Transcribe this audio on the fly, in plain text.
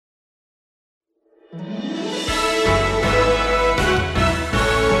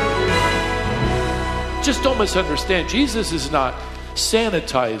Just don't misunderstand. Jesus is not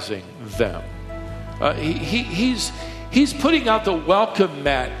sanitizing them. He's putting out the welcome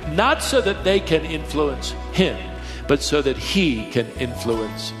mat, not so that they can influence him, but so that he can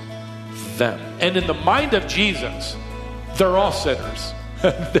influence them. And in the mind of Jesus, they're all sinners.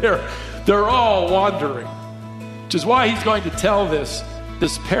 they're all wandering, which is why he's going to tell this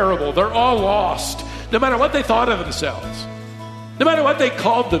parable. They're all lost, no matter what they thought of themselves, no matter what they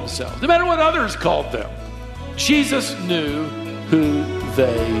called themselves, no matter what others called them. Jesus knew who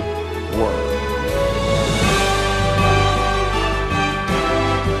they were.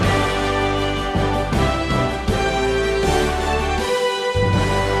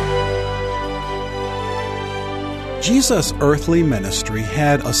 Jesus' earthly ministry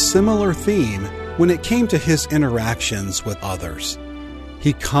had a similar theme when it came to his interactions with others.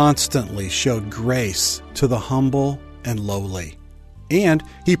 He constantly showed grace to the humble and lowly, and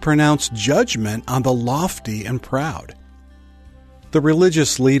he pronounced judgment on the lofty and proud. The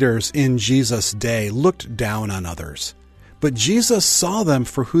religious leaders in Jesus' day looked down on others, but Jesus saw them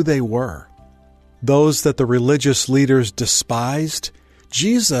for who they were. Those that the religious leaders despised,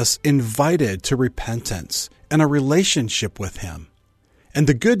 Jesus invited to repentance and a relationship with him. And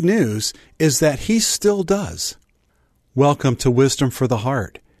the good news is that he still does. Welcome to Wisdom for the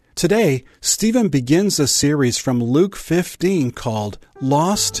Heart. Today, Stephen begins a series from Luke 15 called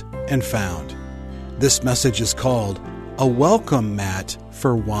Lost and Found. This message is called A Welcome Mat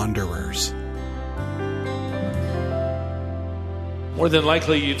for Wanderers. More than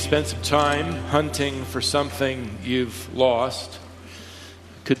likely, you've spent some time hunting for something you've lost.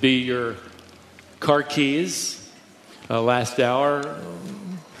 Could be your car keys. Last hour,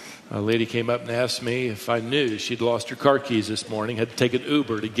 a lady came up and asked me if I knew she'd lost her car keys this morning, had to take an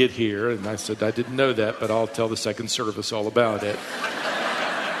Uber to get here. And I said, I didn't know that, but I'll tell the second service all about it.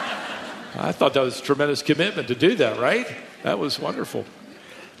 I thought that was a tremendous commitment to do that, right? That was wonderful.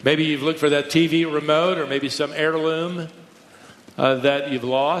 Maybe you've looked for that TV remote or maybe some heirloom that you've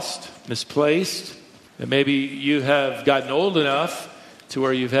lost, misplaced. And maybe you have gotten old enough to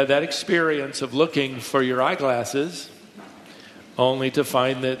where you've had that experience of looking for your eyeglasses only to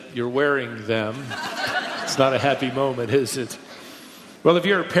find that you're wearing them. It's not a happy moment, is it? Well, if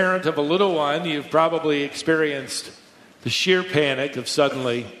you're a parent of a little one, you've probably experienced the sheer panic of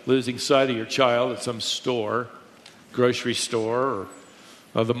suddenly losing sight of your child at some store, grocery store,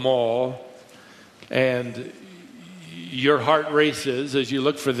 or the mall, and your heart races as you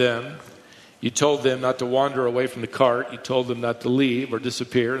look for them. You told them not to wander away from the cart. You told them not to leave or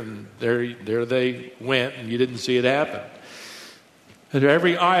disappear, and there they went, and you didn't see it happen. And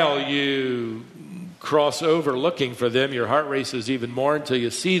every aisle you cross over looking for them, your heart races even more until you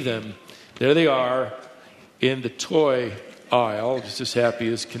see them. There they are in the toy aisle, just as happy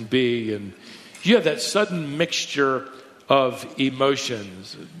as can be. And you have that sudden mixture of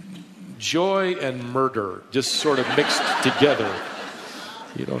emotions, joy and murder, just sort of mixed together.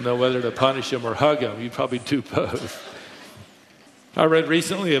 You don't know whether to punish them or hug them. You probably do both. I read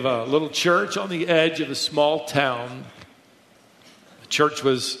recently of a little church on the edge of a small town. The church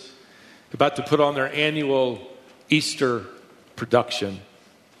was about to put on their annual Easter production.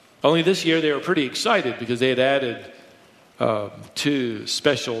 Only this year they were pretty excited because they had added 2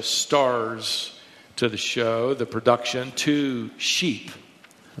 special stars to the show, the production, 2 sheep.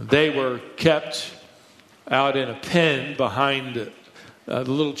 They were kept out in a pen behind the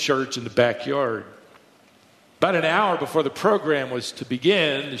little church in the backyard. About an hour before the program was to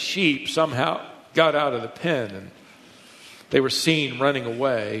begin, the sheep somehow got out of the pen and they were seen running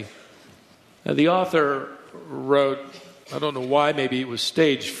away. Now, the author wrote, I don't know why, maybe it was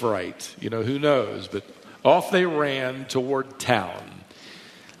stage fright, who knows, but off they ran toward town.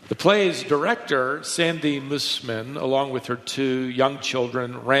 The play's director, Sandy Musman, along with her 2 young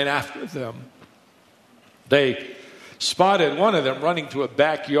children, ran after them. They spotted one of them running to a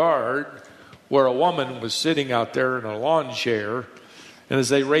backyard where a woman was sitting out there in a lawn chair. And as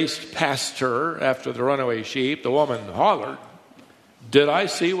they raced past her after the runaway sheep, the woman hollered, "Did I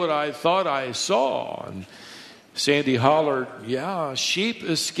see what I thought I saw?" And Sandy hollered, "Yeah, sheep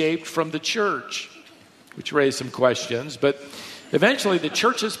escaped from the church," which raised some questions. But eventually the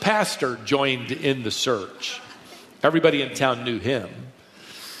church's pastor joined in the search. Everybody in town knew him.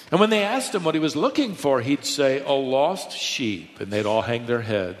 And when they asked him what he was looking for, he'd say, "A lost sheep." And they'd all hang their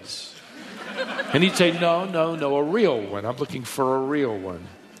heads. And he'd say, no, a real one. I'm looking for a real one.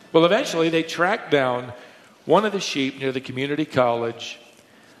 Well, eventually they tracked down one of the sheep near the community college.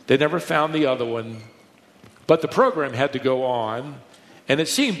 They never found the other one. But the program had to go on. And it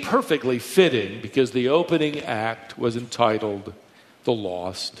seemed perfectly fitting because the opening act was entitled The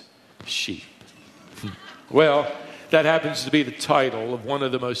Lost Sheep. Well, that happens to be the title of one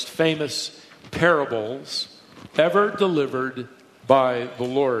of the most famous parables ever delivered by the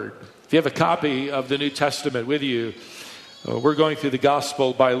Lord. If you have a copy of the New Testament with you, we're going through the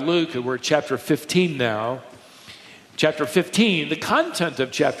Gospel by Luke, and we're at chapter 15 now. Chapter 15, the content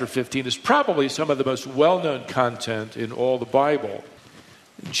of chapter 15 is probably some of the most well-known content in all the Bible.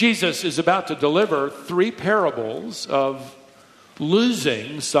 Jesus is about to deliver 3 parables of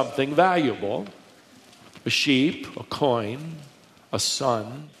losing something valuable: a sheep, a coin, a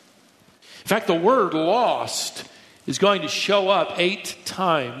son. In fact, the word lost is going to show up 8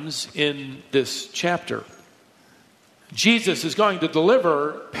 times in this chapter. Jesus is going to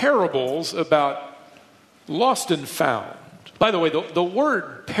deliver parables about lost and found. By the way, the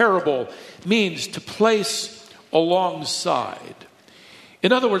word parable means to place alongside.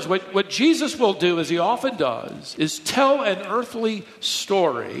 In other words, what Jesus will do, as he often does, is tell an earthly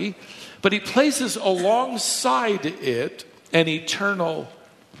story, but he places alongside it an eternal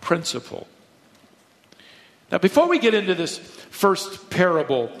principle. Now, before we get into this first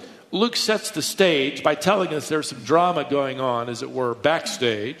parable, Luke sets the stage by telling us there's some drama going on, as it were,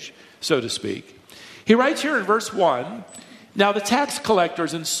 backstage, so to speak. He writes here in verse 1, "Now the tax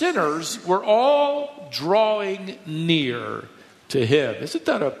collectors and sinners were all drawing near to him." Isn't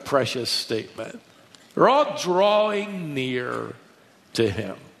that a precious statement? They're all drawing near to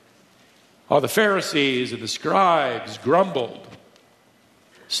him. All the Pharisees and the scribes grumbled,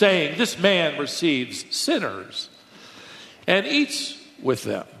 saying, "This man receives sinners and eats with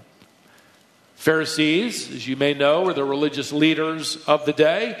them." Pharisees, as you may know, were the religious leaders of the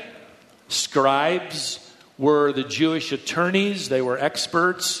day. Scribes were the Jewish attorneys. They were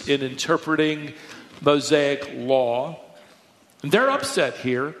experts in interpreting Mosaic law. And they're upset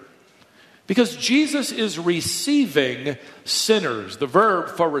here because Jesus is receiving sinners. The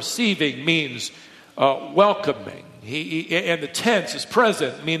verb for receiving means welcoming. And the tense is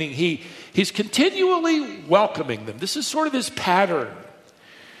present, meaning he's continually welcoming them. This is sort of his pattern.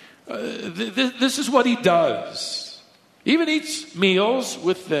 This is what he does. He even eats meals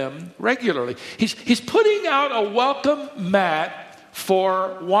with them regularly. He's putting out a welcome mat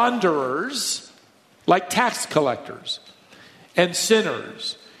for wanderers like tax collectors and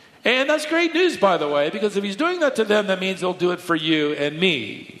sinners. And that's great news, by the way, because if he's doing that to them, that means he'll do it for you and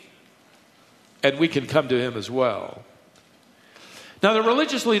me. And we can come to him as well. Now, the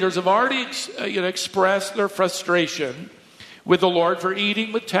religious leaders have already expressed their frustration with the Lord for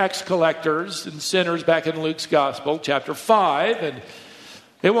eating with tax collectors and sinners back in Luke's Gospel, chapter 5. And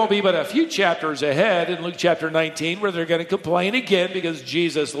it won't be but a few chapters ahead in Luke chapter 19 where they're going to complain again because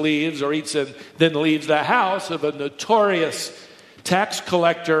Jesus leaves or eats and then leaves the house of a notorious tax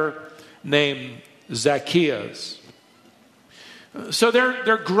collector named Zacchaeus. So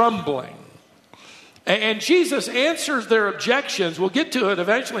they're grumbling. And Jesus answers their objections. We'll get to it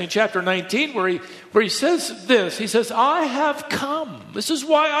eventually in chapter 19 where he says this. He says, "I have come." This is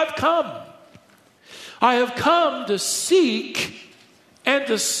why I've come. "I have come to seek and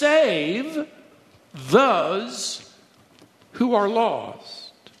to save those who are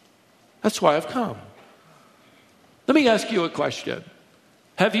lost." That's why I've come. Let me ask you a question.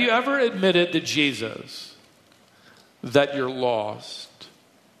 Have you ever admitted to Jesus that you're lost?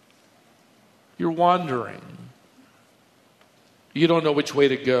 You're wandering. You don't know which way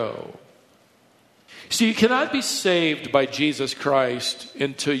to go. So you cannot be saved by Jesus Christ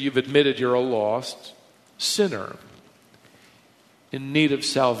until you've admitted you're a lost sinner in need of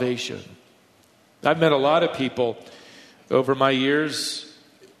salvation. I've met a lot of people over my years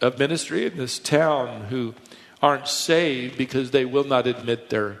of ministry in this town who aren't saved because they will not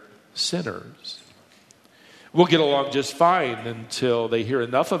admit they're sinners. We'll get along just fine until they hear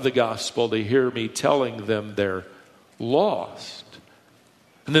enough of the gospel to hear me telling them they're lost.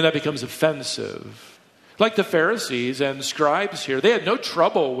 And then that becomes offensive. Like the Pharisees and scribes here, they had no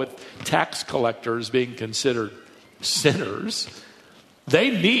trouble with tax collectors being considered sinners. They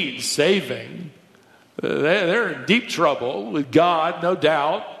need saving. They're in deep trouble with God, no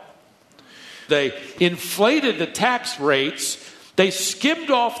doubt. They inflated the tax rates. They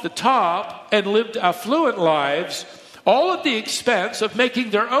skimmed off the top and lived affluent lives, all at the expense of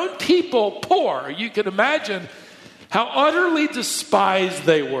making their own people poor. You can imagine how utterly despised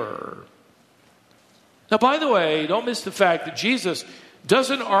they were. Now, by the way, don't miss the fact that Jesus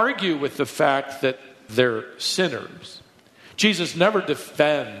doesn't argue with the fact that they're sinners. Jesus never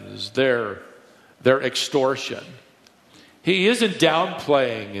defends their extortion. He isn't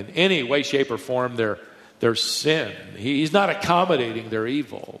downplaying in any way, shape, or form their their sin. He's not accommodating their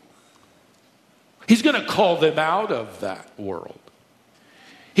evil. He's going to call them out of that world.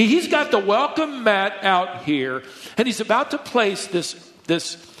 He's got the welcome mat out here, and he's about to place this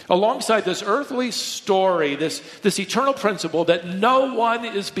alongside this earthly story, this eternal principle that no one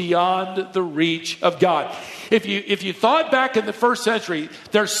is beyond the reach of God. If you thought back in the first century,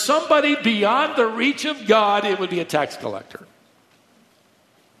 there's somebody beyond the reach of God, it would be a tax collector.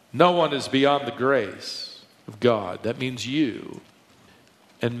 No one is beyond the grace of God. That means you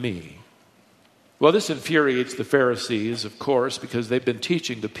and me. Well, this infuriates the Pharisees, of course, because they've been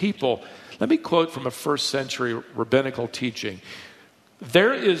teaching the people. Let me quote from a first century rabbinical teaching.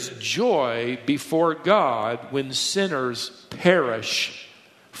 There is joy before God when sinners perish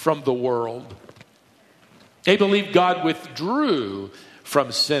from the world. They believe God withdrew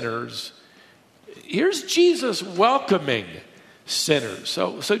from sinners. Here's Jesus welcoming sinners.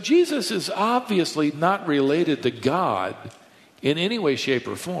 So Jesus is obviously not related to God in any way, shape,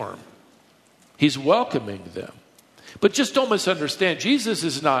 or form. He's welcoming them. But just don't misunderstand. Jesus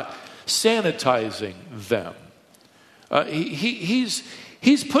is not sanitizing them. He's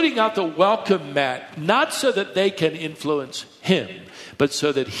putting out the welcome mat, not so that they can influence him, but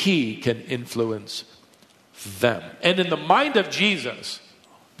so that he can influence them. And in the mind of Jesus,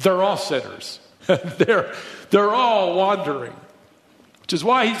 they're all sinners. they're all wandering, which is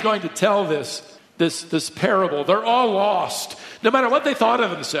why he's going to tell this parable. They're all lost, no matter what they thought of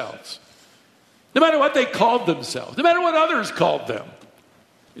themselves, no matter what they called themselves, no matter what others called them.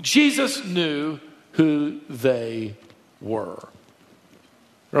 Jesus knew who they were.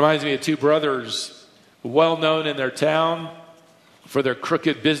 Reminds me of two brothers, well known in their town for their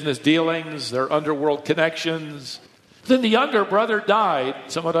crooked business dealings, their underworld connections. Then the younger brother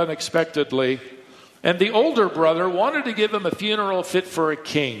died somewhat unexpectedly, and the older brother wanted to give him a funeral fit for a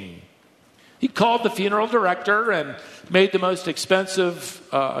king. He called the funeral director and made the most expensive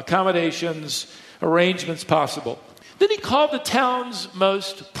arrangements possible. Then he called the town's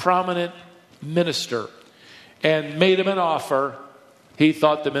most prominent minister and made him an offer he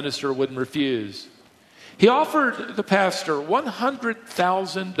thought the minister wouldn't refuse. He offered the pastor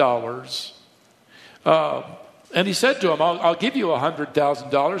 $100,000. And he said to him, I'll give you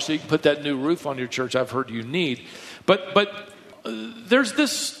 $100,000 so you can put that new roof on your church I've heard you need. But there's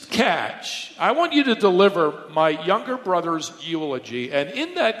this catch. I want you to deliver my younger brother's eulogy. And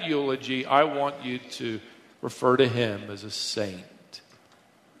in that eulogy, I want you to refer to him as a saint.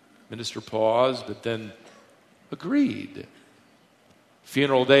 Minister paused, but then agreed.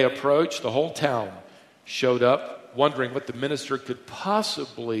 Funeral day approached. The whole town showed up, wondering what the minister could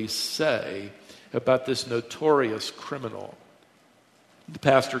possibly say about this notorious criminal. The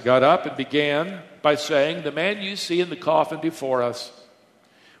pastor got up and began by saying, the man you see in the coffin before us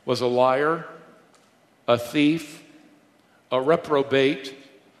was a liar, a thief, a reprobate,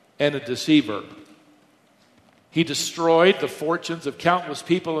 and a deceiver. He destroyed the fortunes of countless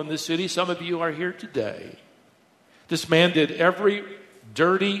people in this city. Some of you are here today. This man did every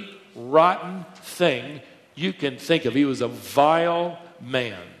dirty, rotten thing you can think of. He was a vile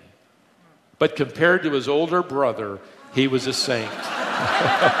man. But compared to his older brother, he was a saint.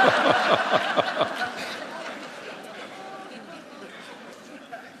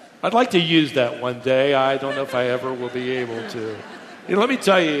 I'd like to use that one day. I don't know if I ever will be able to. Let me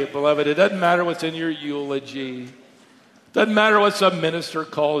tell you, beloved, it doesn't matter what's in your eulogy. It doesn't matter what some minister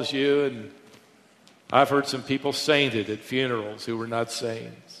calls you. And I've heard some people sainted at funerals who were not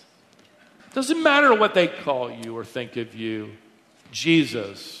saints. It doesn't matter what they call you or think of you.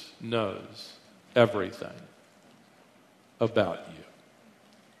 Jesus knows everything about you.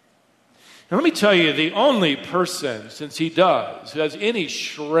 Now let me tell you, the only person, since he does, who has any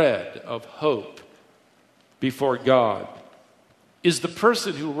shred of hope before God is the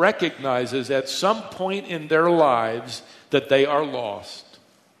person who recognizes at some point in their lives that they are lost.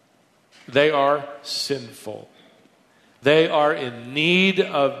 They are sinful. They are in need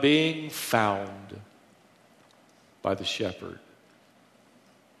of being found by the shepherd.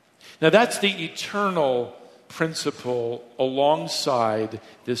 Now that's the eternal principle alongside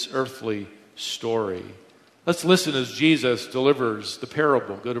this earthly story. Let's listen as Jesus delivers the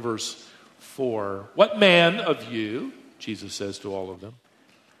parable. Go to verse 4. What man of you, Jesus says to all of them,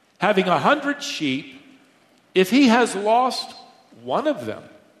 having 100 sheep, if he has lost one of them,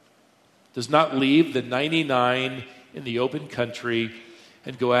 does not leave the 99 in the open country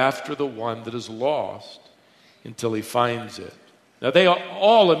and go after the one that is lost until he finds it? Now they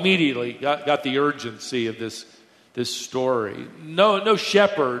all immediately got the urgency of this story. No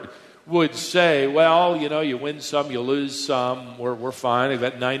shepherd would say, well, you win some, you lose some, we're fine, I've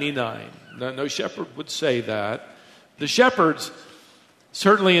got 99. No shepherd would say that. The shepherds,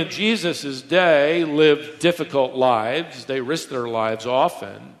 certainly in Jesus' day, lived difficult lives. They risked their lives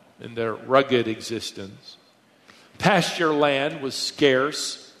often in their rugged existence. Pasture land was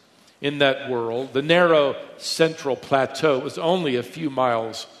scarce in that world. The narrow central plateau was only a few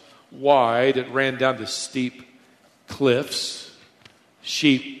miles wide. It ran down to steep cliffs.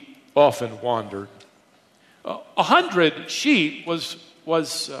 Sheep often wandered. 100 sheep was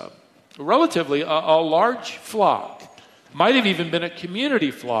relatively a large flock. Might have even been a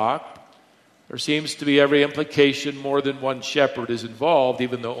community flock. There seems to be every implication more than one shepherd is involved,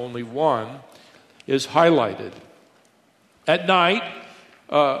 even though only one is highlighted. At night,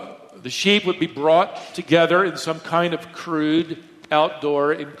 the sheep would be brought together in some kind of crude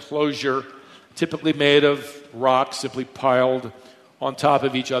outdoor enclosure, typically made of rocks simply piled on top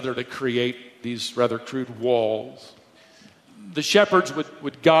of each other to create these rather crude walls. The shepherds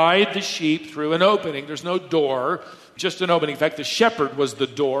would guide the sheep through an opening. There's no door, just an opening. In fact, the shepherd was the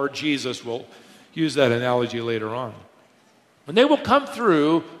door. Jesus will use that analogy later on. And they will come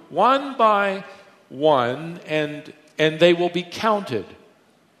through one by one, and they will be counted.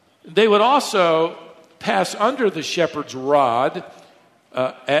 They would also pass under the shepherd's rod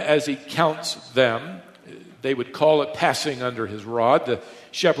as he counts them. They would call it passing under his rod. The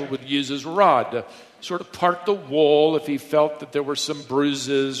shepherd would use his rod to sort of part the wool if he felt that there were some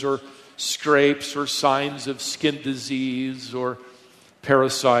bruises or scrapes or signs of skin disease or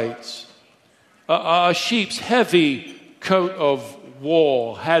parasites. A sheep's heavy coat of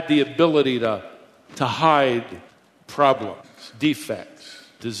wool had the ability to hide problems, defects,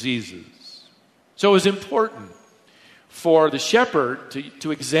 diseases. So it was important for the shepherd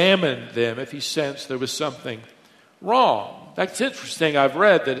to examine them if he sensed there was something wrong. In fact, it's interesting, I've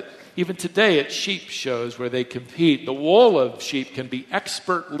read that even today at sheep shows where they compete, the wool of sheep can be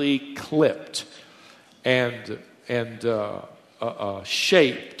expertly clipped and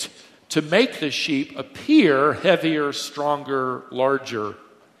shaped to make the sheep appear heavier, stronger, larger.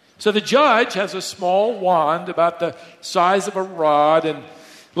 So the judge has a small wand about the size of a rod, and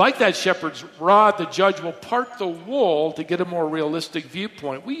like that shepherd's rod, the judge will part the wool to get a more realistic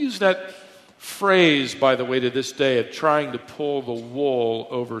viewpoint. We use that phrase, by the way, to this day of trying to pull the wool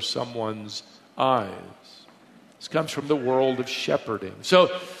over someone's eyes. This comes from the world of shepherding.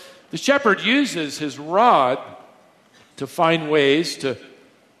 So the shepherd uses his rod to find ways to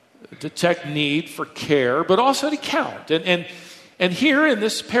detect need for care, but also to count. And here in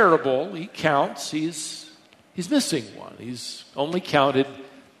this parable, he counts. He's missing one. He's only counted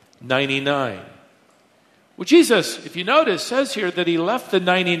 99. Well, Jesus, if you notice, says here that he left the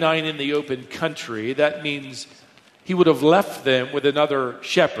 99 in the open country. That means he would have left them with another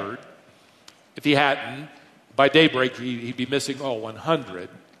shepherd. If he hadn't, by daybreak, he'd be missing all 100.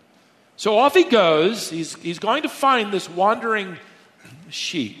 So off he goes. He's going to find this wandering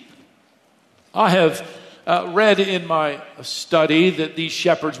sheep. I have read in my study that these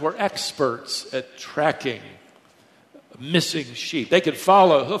shepherds were experts at tracking missing sheep. They could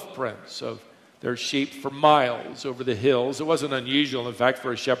follow hoof prints of their sheep for miles over the hills. It wasn't unusual, in fact,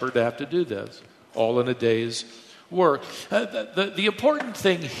 for a shepherd to have to do this, all in a day's work. The important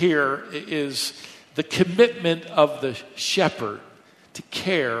thing here is the commitment of the shepherd to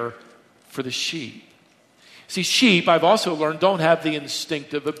care for the sheep. See, sheep, I've also learned, don't have the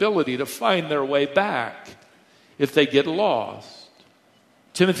instinctive ability to find their way back if they get lost.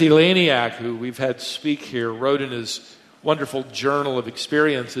 Timothy Laniak, who we've had speak here, wrote in his wonderful journal of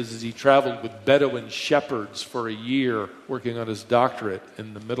experiences as he traveled with Bedouin shepherds for a year working on his doctorate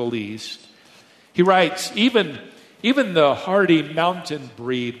in the Middle East. He writes, even the hardy mountain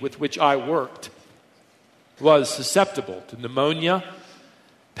breed with which I worked was susceptible to pneumonia,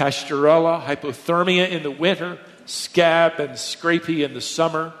 pasturella, hypothermia in the winter, scab and scrapie in the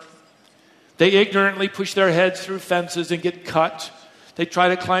summer. They ignorantly push their heads through fences and get cut. They try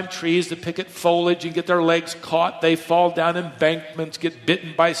to climb trees to pick at foliage and get their legs caught. They fall down embankments, get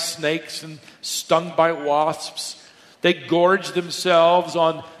bitten by snakes and stung by wasps. They gorge themselves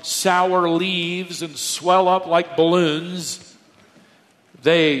on sour leaves and swell up like balloons.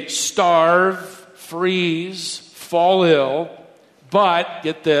 They starve, freeze, fall ill. But,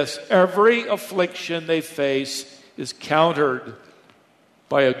 get this, every affliction they face is countered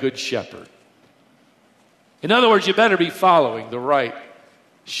by a good shepherd. In other words, you better be following the right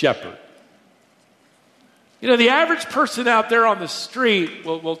shepherd. You know, the average person out there on the street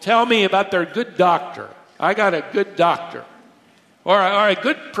will tell me about their good doctor. I got a good doctor. Or a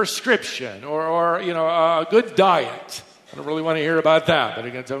good prescription. Or a good diet. I don't really want to hear about that, but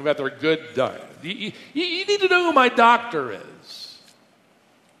they're going to tell me about their good diet. You need to know who my doctor is.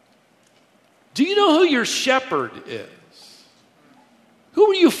 Do you know who your shepherd is?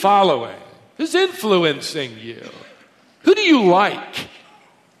 Who are you following? Who's influencing you? Who do you like?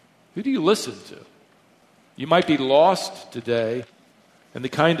 Who do you listen to? You might be lost today, and the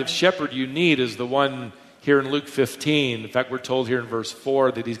kind of shepherd you need is the one here in Luke 15. In fact, we're told here in verse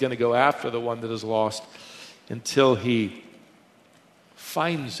 4 that he's going to go after the one that is lost until he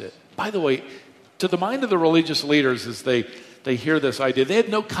finds it. By the way, to the mind of the religious leaders as they hear this idea, they had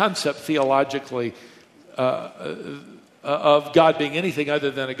no concept theologically of God being anything other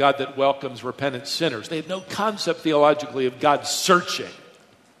than a God that welcomes repentant sinners. They had no concept theologically of God searching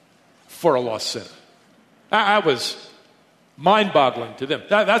for a lost sinner. I was mind-boggling to them.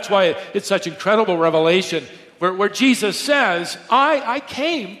 That's why it's such incredible revelation where Jesus says, I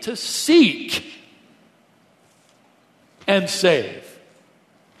came to seek and save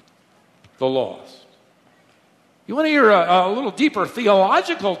the lost. You want to hear a little deeper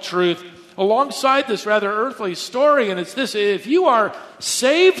theological truth alongside this rather earthly story, and it's this: if you are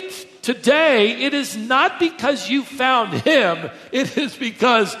saved today, it is not because you found him, it is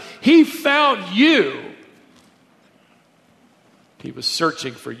because he found you. He was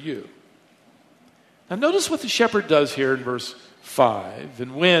searching for you. Now notice what the shepherd does here in verse 5.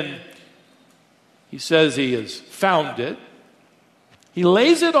 And when he says he has found it, he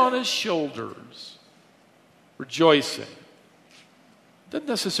lays it on his shoulders, rejoicing. Doesn't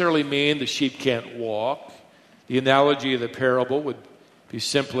necessarily mean the sheep can't walk. The analogy of the parable would be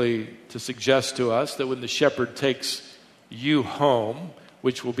simply to suggest to us that when the shepherd takes you home,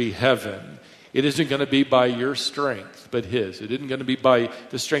 which will be heaven, it isn't going to be by your strength, but his. It isn't going to be by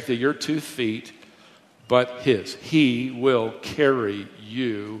the strength of your 2 feet, but his. He will carry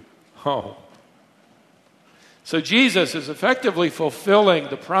you home. So Jesus is effectively fulfilling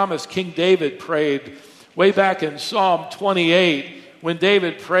the promise King David prayed way back in Psalm 28 when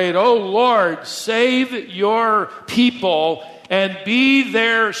David prayed, "Oh Lord, save your people and be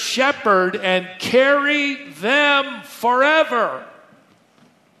their shepherd and carry them forever."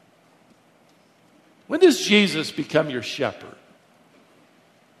 When does Jesus become your shepherd?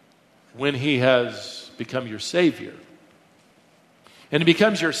 When he has become your Savior. And he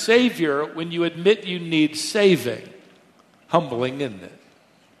becomes your Savior when you admit you need saving. Humbling, isn't it?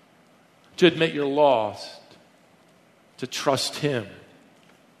 To admit you're lost. To trust him.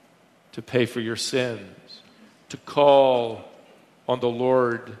 To pay for your sins. To call on the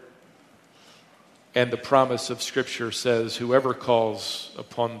Lord. And the promise of Scripture says, whoever calls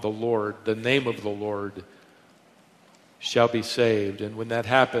upon the Lord, the name of the Lord, shall be saved. And when that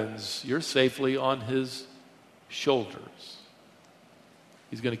happens, you're safely on his shoulders.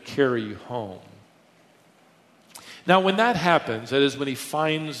 He's going to carry you home. Now, when that happens, that is when he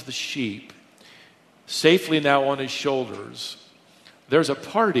finds the sheep safely now on his shoulders, there's a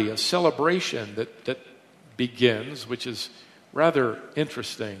party, a celebration that begins, which is rather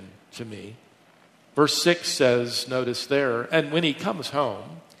interesting to me. Verse 6 says, notice there, and when he comes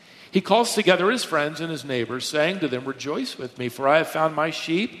home, he calls together his friends and his neighbors, saying to them, "Rejoice with me, for I have found my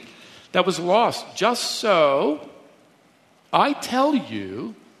sheep that was lost. Just so, I tell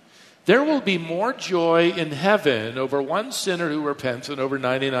you, there will be more joy in heaven over one sinner who repents than over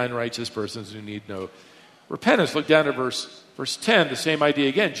 99 righteous persons who need no repentance." Look down at verse 10, the same idea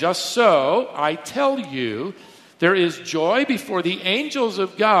again. Just so, I tell you, there is joy before the angels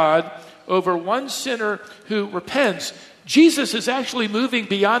of God over one sinner who repents. Jesus is actually moving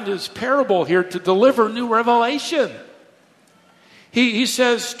beyond his parable here to deliver new revelation. He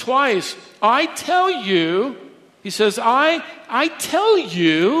says twice, I tell you, he says, I tell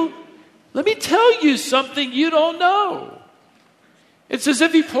you, let me tell you something you don't know. It's as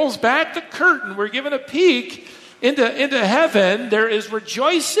if he pulls back the curtain. We're given a peek into heaven. There is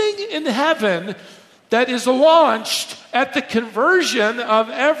rejoicing in heaven that is launched at the conversion of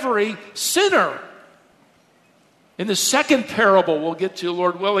every sinner. In the second parable we'll get to,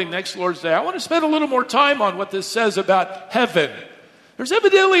 Lord willing, next Lord's Day, I want to spend a little more time on what this says about heaven. There's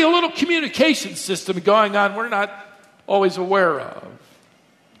evidently a little communication system going on we're not always aware of.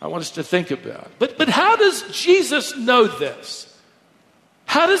 I want us to think about. But how does Jesus know this?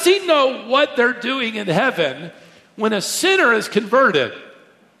 How does he know what they're doing in heaven when a sinner is converted?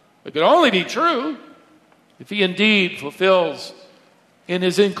 It could only be true if he indeed fulfills in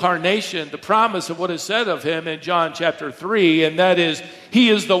his incarnation the promise of what is said of him in John chapter 3, and that is, he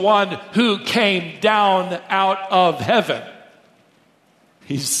is the one who came down out of heaven.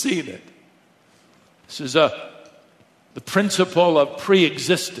 He's seen it. This is the principle of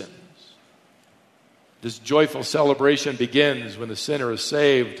pre-existence. This joyful celebration begins when the sinner is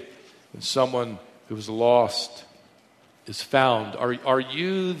saved and someone who is lost is found. Are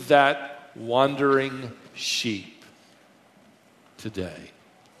you that wandering sheep today,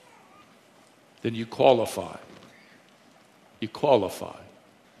 then you qualify. You qualify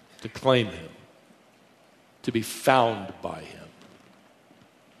to claim him, to be found by him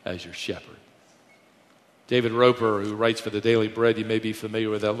as your shepherd. David Roper, who writes for the Daily Bread, you may be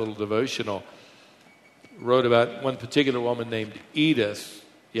familiar with that little devotional, wrote about one particular woman named Edith.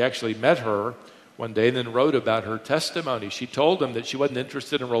 He actually met her one day and then wrote about her testimony. She told him that she wasn't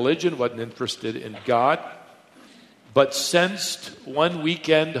interested in religion, wasn't interested in God, but sensed one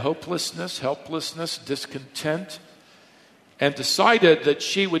weekend hopelessness, helplessness, discontent, and decided that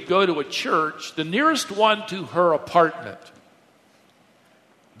she would go to a church, the nearest one to her apartment,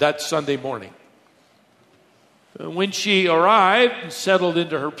 that Sunday morning. When she arrived and settled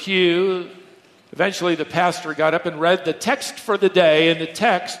into her pew, eventually the pastor got up and read the text for the day, and the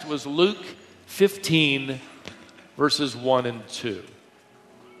text was Luke 15, verses 1 and 2.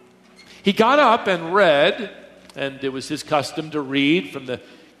 He got up and read, and it was his custom to read from the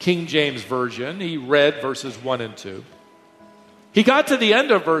King James Version. He read verses 1 and 2. He got to the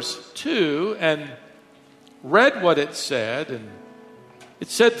end of verse 2 and read what it said, and it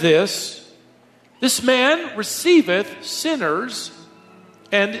said this: "This man receiveth sinners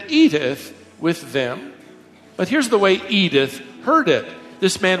and eateth with them." But here's the way Edith heard it.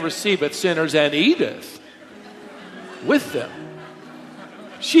 "This man receiveth sinners and eateth with them."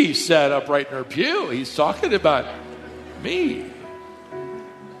 She sat upright in her pew. He's talking about me.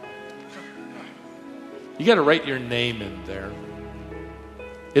 You got to write your name in there.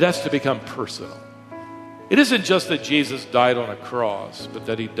 It has to become personal. It isn't just that Jesus died on a cross, but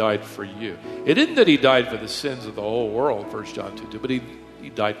that he died for you. It isn't that he died for the sins of the whole world, 1 John 2:2, but he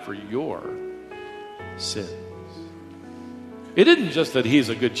died for your sins. It isn't just that he's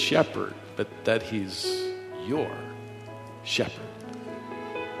a good shepherd, but that he's your shepherd.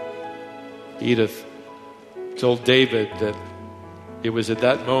 Edith told David that it was at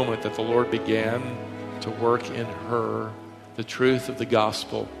that moment that the Lord began to work in her the truth of the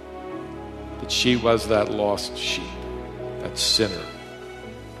gospel, that she was that lost sheep, that sinner.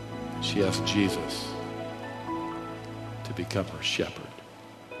 She asked Jesus to become her shepherd.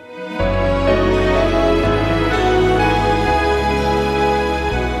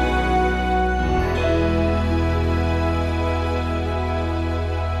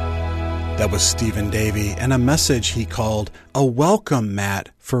 That was Stephen Davey and a message he called A Welcome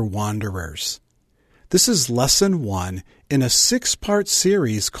Mat for Wanderers. This is Lesson 1 in a 6-part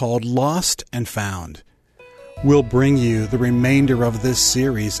series called Lost and Found. We'll bring you the remainder of this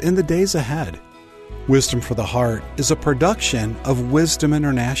series in the days ahead. Wisdom for the Heart is a production of Wisdom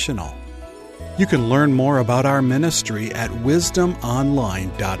International. You can learn more about our ministry at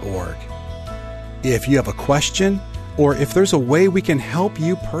wisdomonline.org. If you have a question, or if there's a way we can help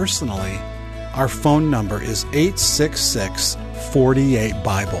you personally, our phone number is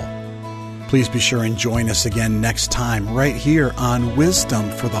 866-48-BIBLE. Please be sure and join us again next time right here on Wisdom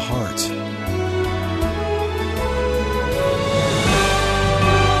for the Heart.